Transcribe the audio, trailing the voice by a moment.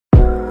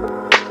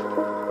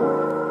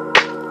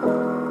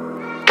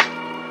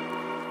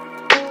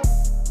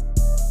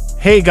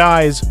Hey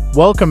guys,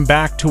 welcome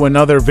back to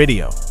another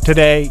video.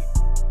 Today,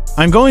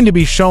 I'm going to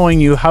be showing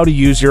you how to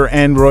use your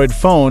Android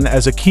phone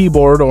as a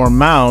keyboard or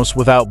mouse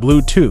without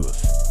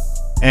Bluetooth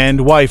and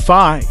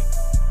Wi-Fi.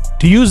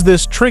 To use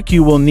this trick,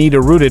 you will need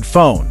a rooted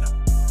phone,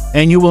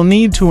 and you will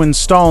need to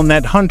install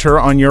NetHunter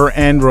on your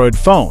Android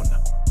phone.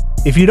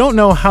 If you don't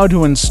know how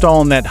to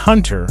install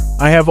NetHunter,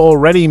 I have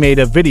already made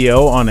a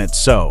video on it,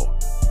 so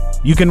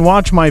you can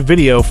watch my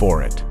video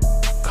for it.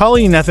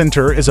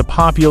 NetHunter is a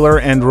popular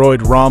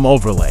Android ROM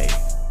overlay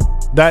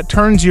that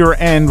turns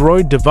your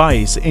Android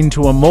device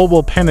into a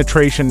mobile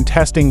penetration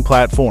testing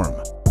platform.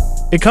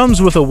 It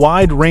comes with a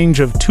wide range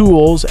of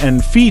tools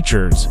and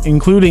features,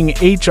 including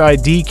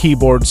HID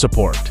keyboard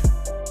support.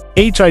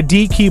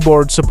 HID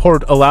keyboard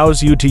support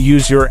allows you to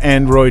use your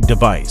Android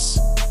device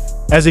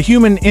as a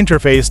human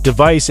interface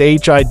device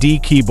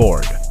HID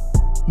keyboard.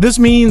 This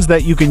means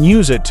that you can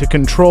use it to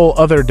control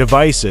other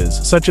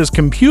devices, such as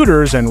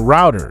computers and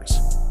routers,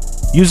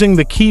 using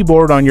the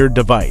keyboard on your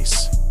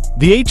device.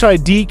 The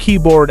HID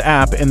keyboard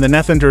app in the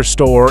NetHunter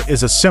store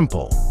is a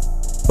simple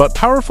but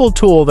powerful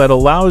tool that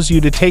allows you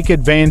to take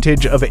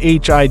advantage of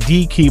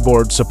HID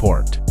keyboard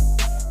support.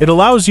 It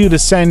allows you to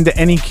send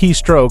any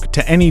keystroke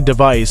to any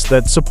device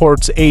that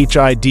supports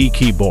HID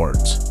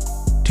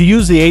keyboards. To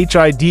use the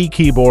HID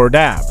keyboard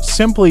app,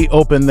 simply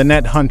open the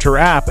NetHunter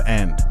app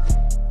and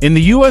in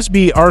the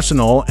USB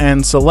arsenal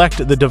and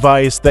select the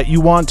device that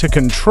you want to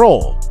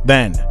control.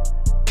 Then,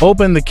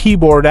 open the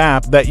keyboard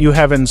app that you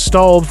have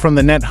installed from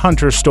the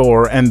NetHunter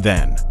store and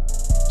then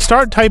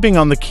start typing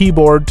on the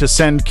keyboard to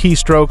send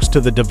keystrokes to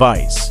the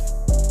device.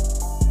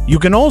 You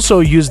can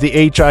also use the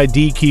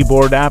HID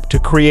keyboard app to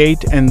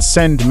create and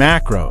send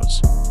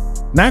macros.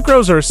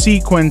 Macros are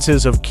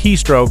sequences of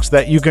keystrokes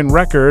that you can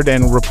record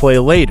and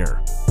replay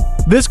later.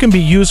 This can be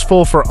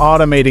useful for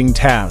automating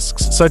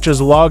tasks, such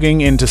as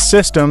logging into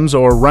systems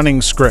or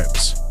running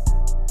scripts.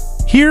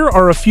 Here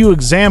are a few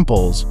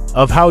examples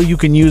of how you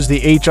can use the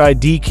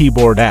HID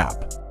keyboard app.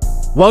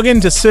 Log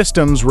into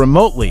systems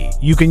remotely.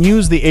 You can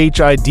use the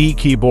HID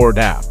keyboard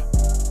app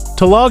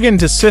to log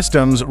into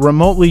systems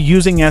remotely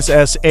using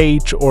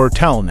SSH or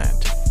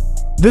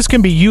Telnet. This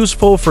can be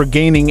useful for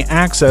gaining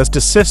access to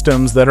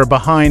systems that are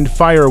behind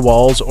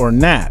firewalls or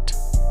NAT.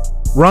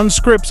 Run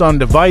scripts on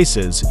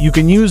devices. You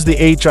can use the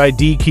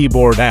HID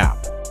keyboard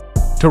app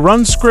to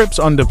run scripts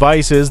on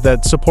devices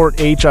that support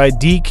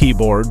HID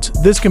keyboards.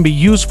 This can be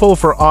useful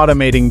for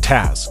automating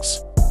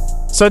tasks,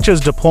 such as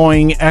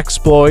deploying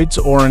exploits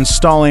or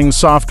installing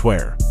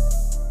software.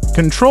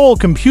 Control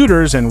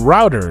computers and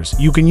routers.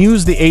 You can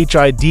use the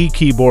HID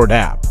keyboard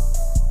app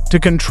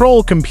to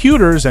control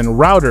computers and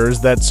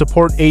routers that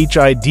support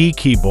HID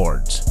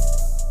keyboards.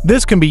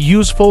 This can be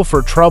useful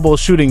for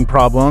troubleshooting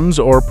problems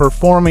or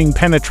performing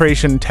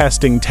penetration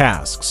testing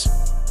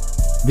tasks.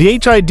 The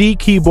HID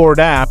keyboard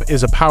app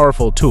is a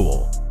powerful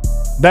tool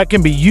that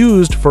can be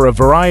used for a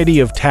variety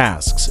of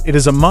tasks. It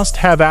is a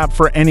must-have app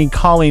for any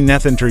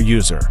NetHunter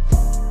user.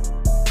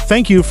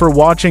 Thank you for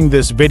watching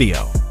this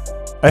video.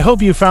 I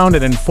hope you found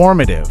it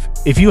informative.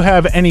 If you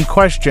have any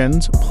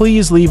questions,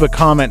 please leave a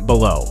comment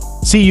below.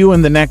 See you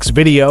in the next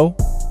video.